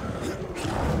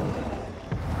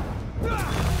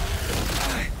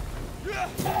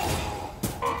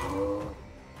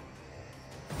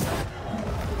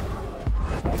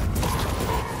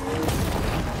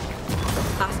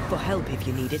 Ask for help if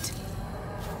you need it.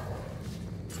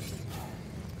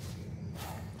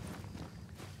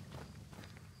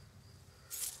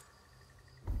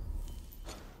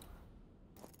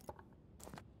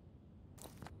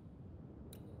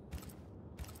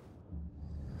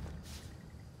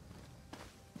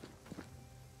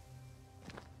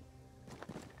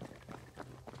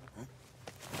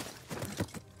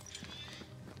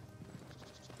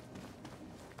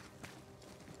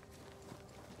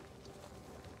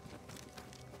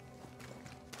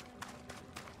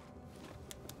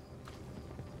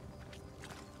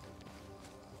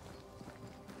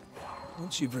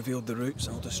 Once you've revealed the routes,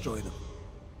 I'll destroy them.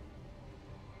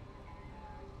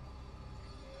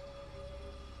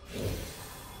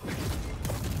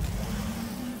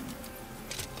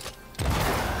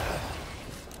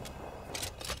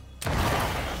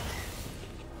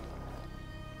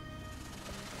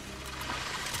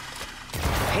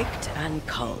 Picked and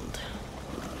culled.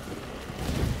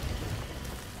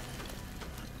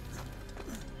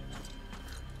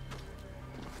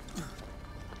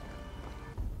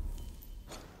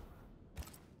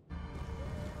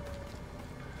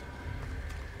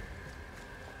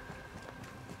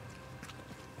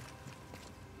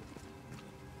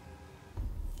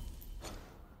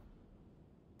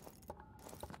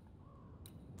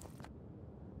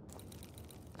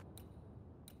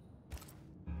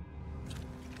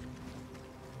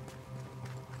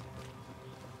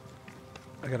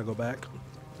 I gotta go back.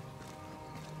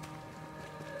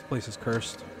 This place is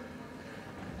cursed.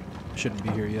 Shouldn't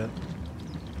be here yet.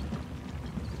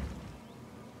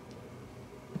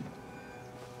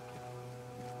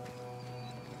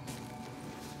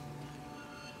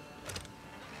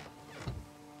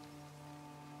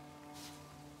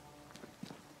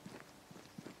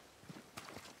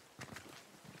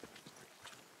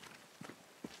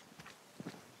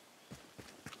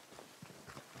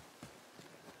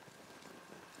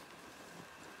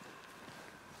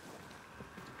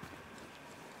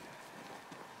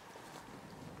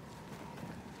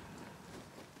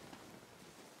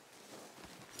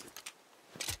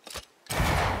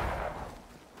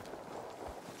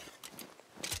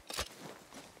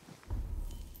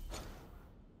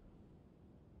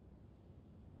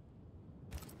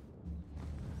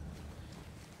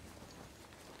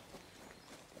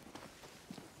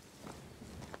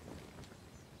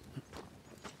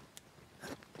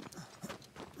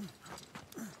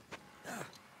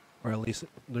 Or at least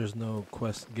there's no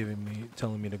quest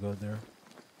telling me to go there.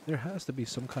 There has to be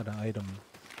some kind of item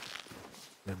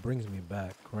that brings me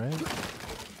back, right?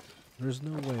 There's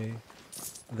no way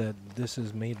that this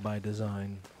is made by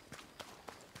design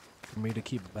for me to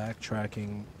keep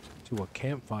backtracking to a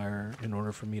campfire in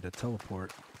order for me to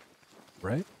teleport,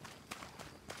 right?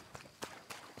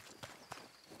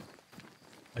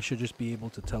 I should just be able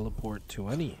to teleport to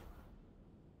any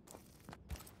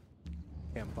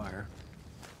campfire.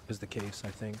 Is the case, I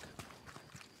think.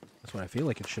 That's what I feel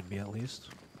like it should be, at least.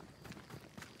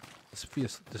 This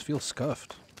feels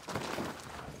scuffed.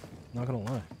 Not gonna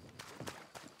lie.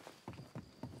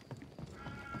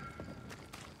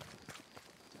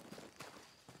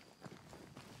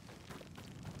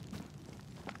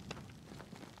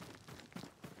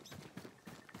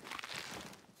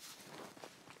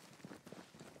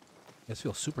 This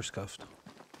feels super scuffed.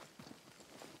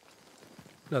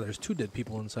 No, there's 2 dead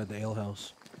people inside the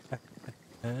alehouse.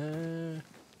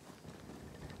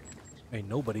 Ain't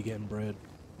nobody getting bread.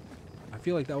 I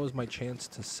feel like that was my chance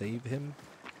to save him.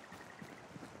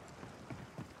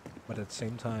 But at the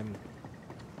same time,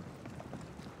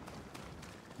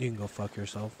 you can go fuck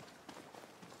yourself.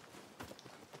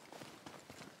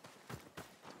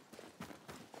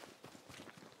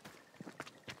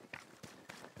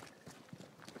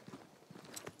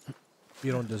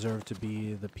 You don't deserve to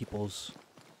be the people's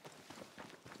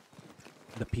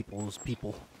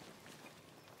people.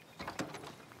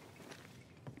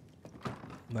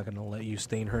 I'm not gonna let you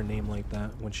stain her name like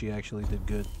that when she actually did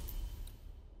good.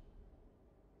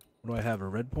 What do I have? A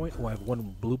red point? Oh, I have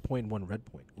 1 blue point and 1 red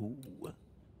point. Ooh.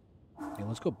 Okay,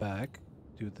 let's go back.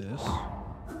 Do this.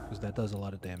 Because that does a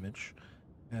lot of damage.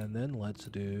 And then let's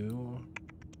do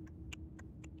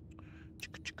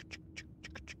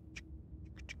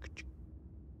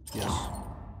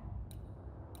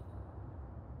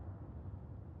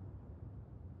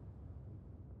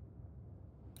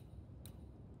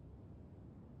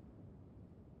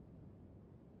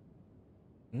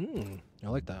I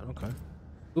like that. Okay.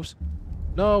 Oops.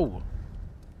 No!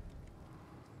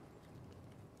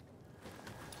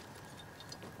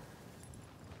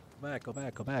 Go back, go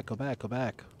back, go back, go back, go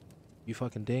back. You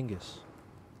fucking dingus.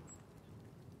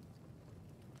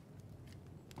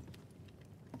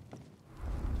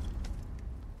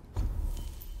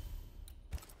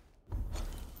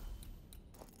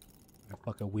 I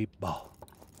fucking weep ball.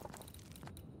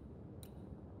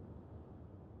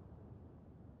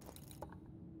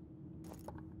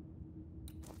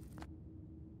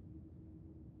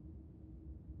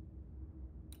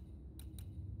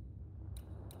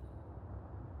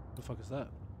 What the fuck is that?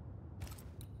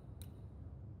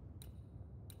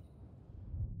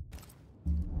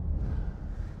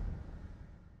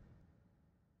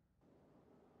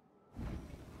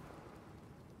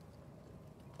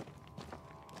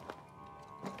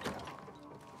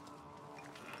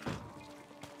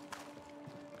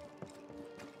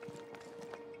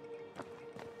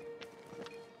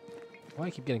 Why I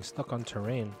keep getting stuck on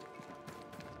terrain?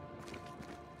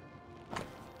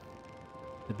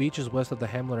 The beaches west of the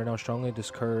hamlet are now strongly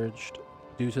discouraged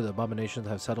due to the abominations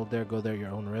that have settled there. Go there at your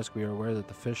own risk. We are aware that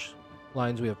the fish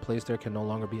lines we have placed there can no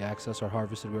longer be accessed or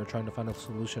harvested. We are trying to find a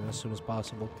solution as soon as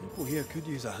possible. People here could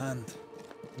use a hand.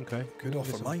 Okay. Could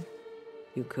offer mine.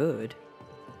 You could.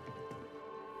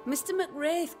 Mr.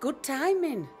 McWraith, good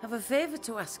timing. Have a favour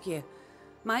to ask you.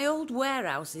 My old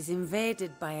warehouse is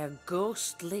invaded by a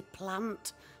ghostly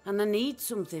plant, and I need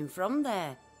something from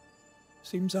there.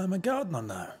 Seems I'm a gardener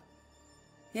now.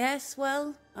 Yes,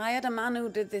 well, I had a man who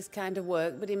did this kind of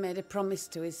work, but he made a promise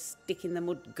to his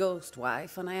stick-in-the-mud ghost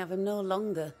wife, and I have him no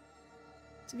longer.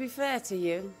 To be fair to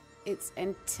you, it's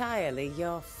entirely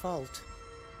your fault.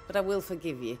 But I will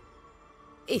forgive you.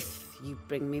 If you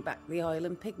bring me back the oil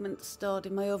and pigment stored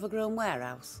in my overgrown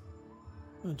warehouse.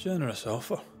 A generous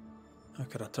offer. How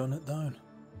could I turn it down?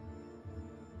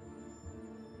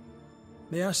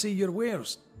 May I see your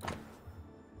wares?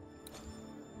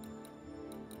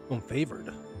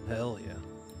 Unfavored. Hell yeah.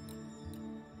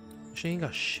 She ain't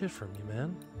got shit from you,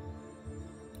 man.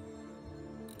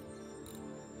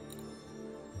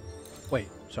 Wait,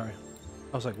 sorry.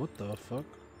 I was like, what the fuck?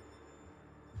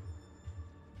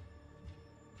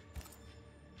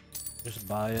 Just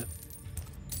buy it.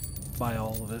 Buy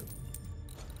all of it.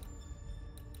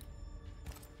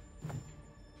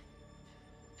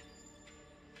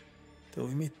 Till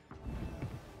we meet.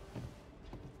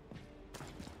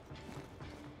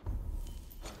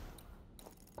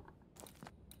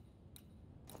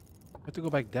 I have to go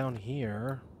back down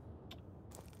here.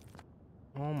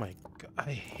 Oh my god.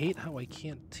 I hate how I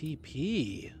can't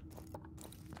TP.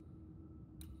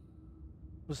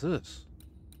 What's this?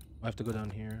 I have to go down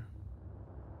here.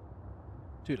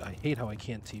 Dude, I hate how I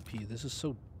can't TP. This is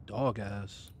so dog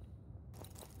ass.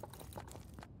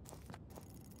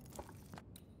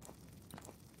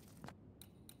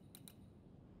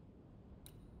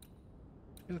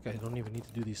 I feel like I don't even need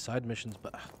to do these side missions,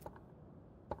 but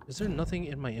is there nothing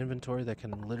in my inventory that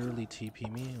can literally TP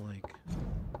me? Like,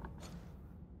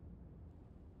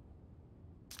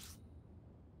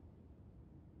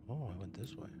 oh, I went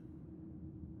this way.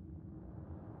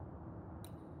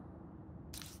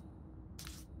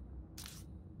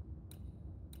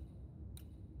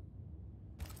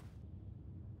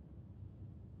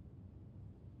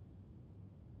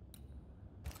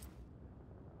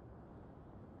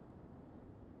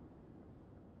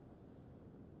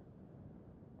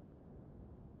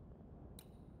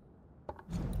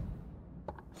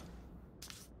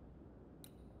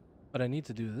 But I need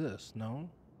to do this, no?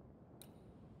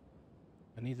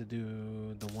 I need to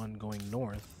do the one going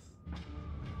north.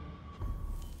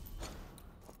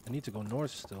 I need to go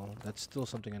north still. That's still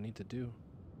something I need to do.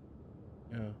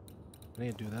 Yeah. I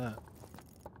need to do that.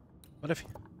 What if...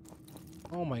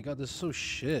 Oh my god, this is so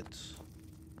shit.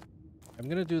 I'm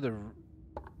gonna do the...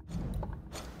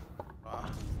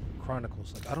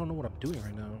 Chronicles. Like, I don't know what I'm doing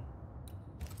right now.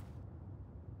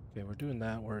 Okay, we're doing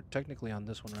that. We're technically on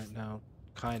this one right now.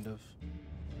 Kind of.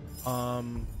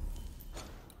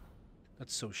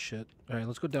 That's so shit. Alright,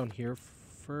 let's go down here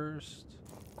first.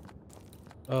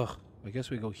 Ugh, I guess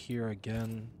we go here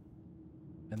again.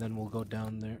 And then we'll go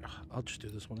down there. I'll just do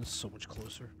this one. This is so much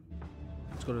closer.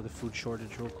 Let's go to the food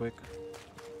shortage real quick.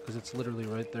 Because it's literally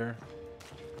right there.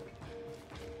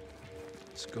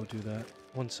 Let's go do that.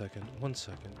 1 second. 1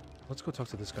 second. Let's go talk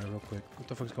to this guy real quick. What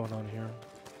the fuck's going on here?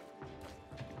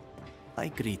 I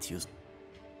greet you.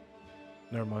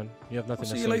 Never mind. You have nothing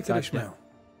I'll to see say. you later, God Ishmael.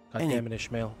 God damn it,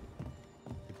 Ishmael.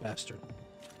 You bastard.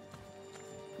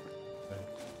 Okay.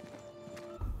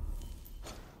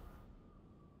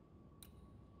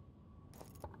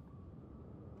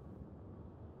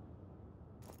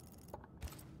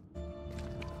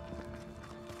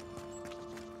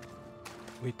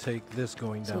 We take this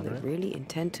going So down, they right? really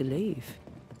intend to leave.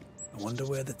 I wonder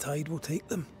where the tide will take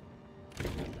them.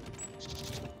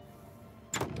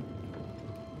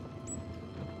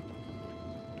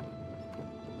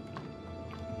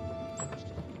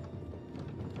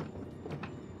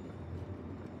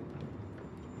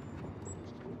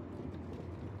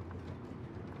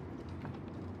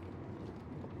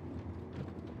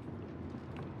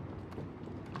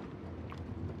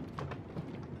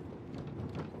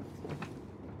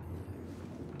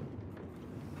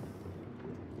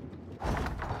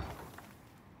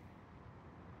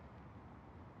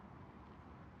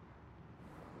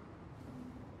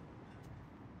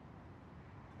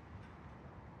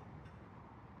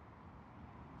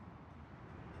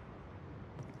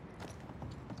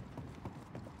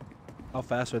 How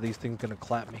fast are these things gonna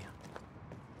clap me?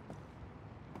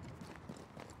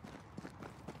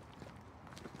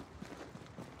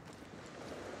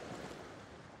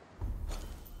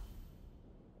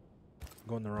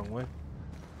 Going the wrong way.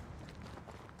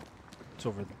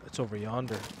 It's over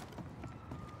yonder.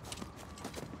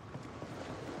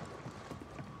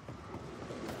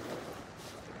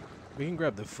 We can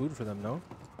grab the food for them, no?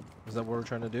 Is that what we're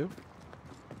trying to do?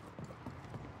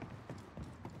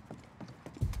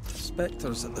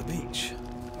 Spectres at the beach.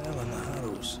 Hell in the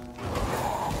Harrows.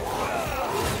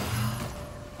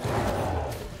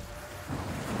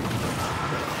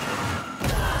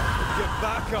 Get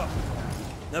back up!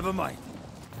 Never mind.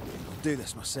 I'll do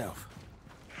this myself.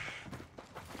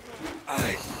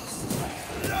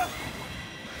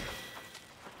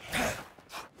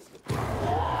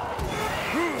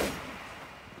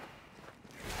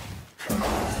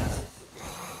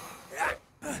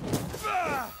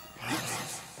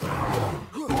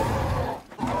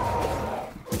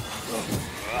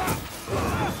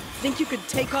 Think you could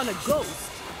take on a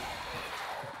ghost?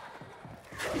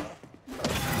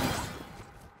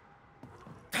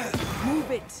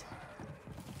 Move it!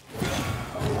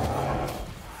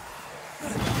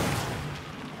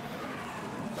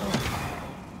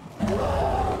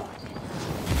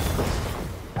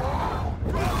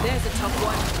 There's a tough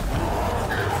one.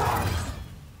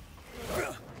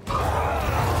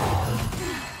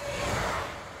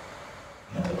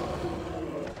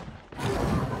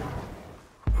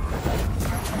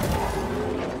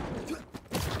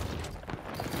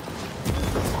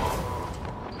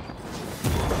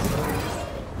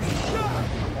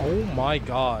 Oh my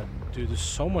god, dude, there's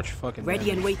so much fucking Ready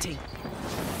damage. and waiting.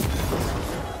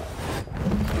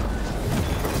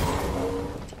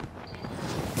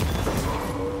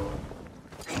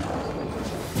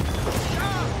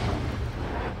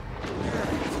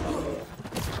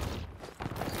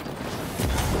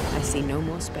 I see no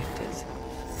more spectres.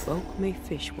 Folk may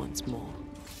fish once more.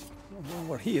 Well, while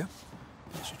we're here,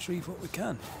 let's retrieve what we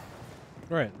can.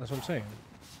 Right, that's what I'm saying.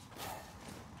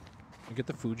 We get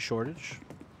the food shortage.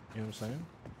 You know what I'm saying?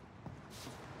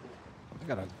 I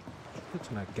got a shit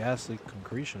ton of gas leak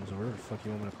concretions, or whatever the fuck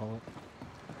you want me to call it.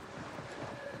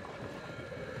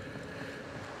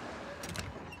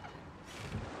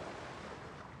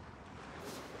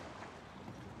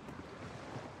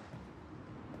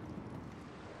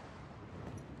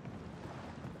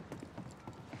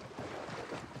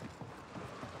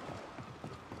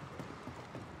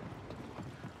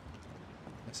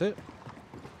 That's it.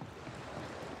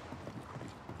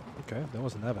 Okay, that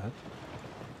wasn't that bad.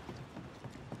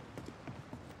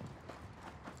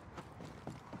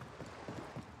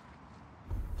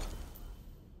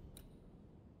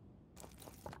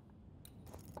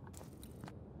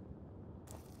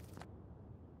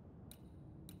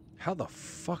 How the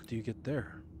fuck do you get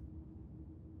there?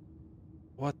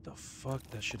 What the fuck?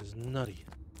 That shit is nutty.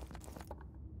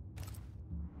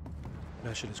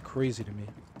 That shit is crazy to me.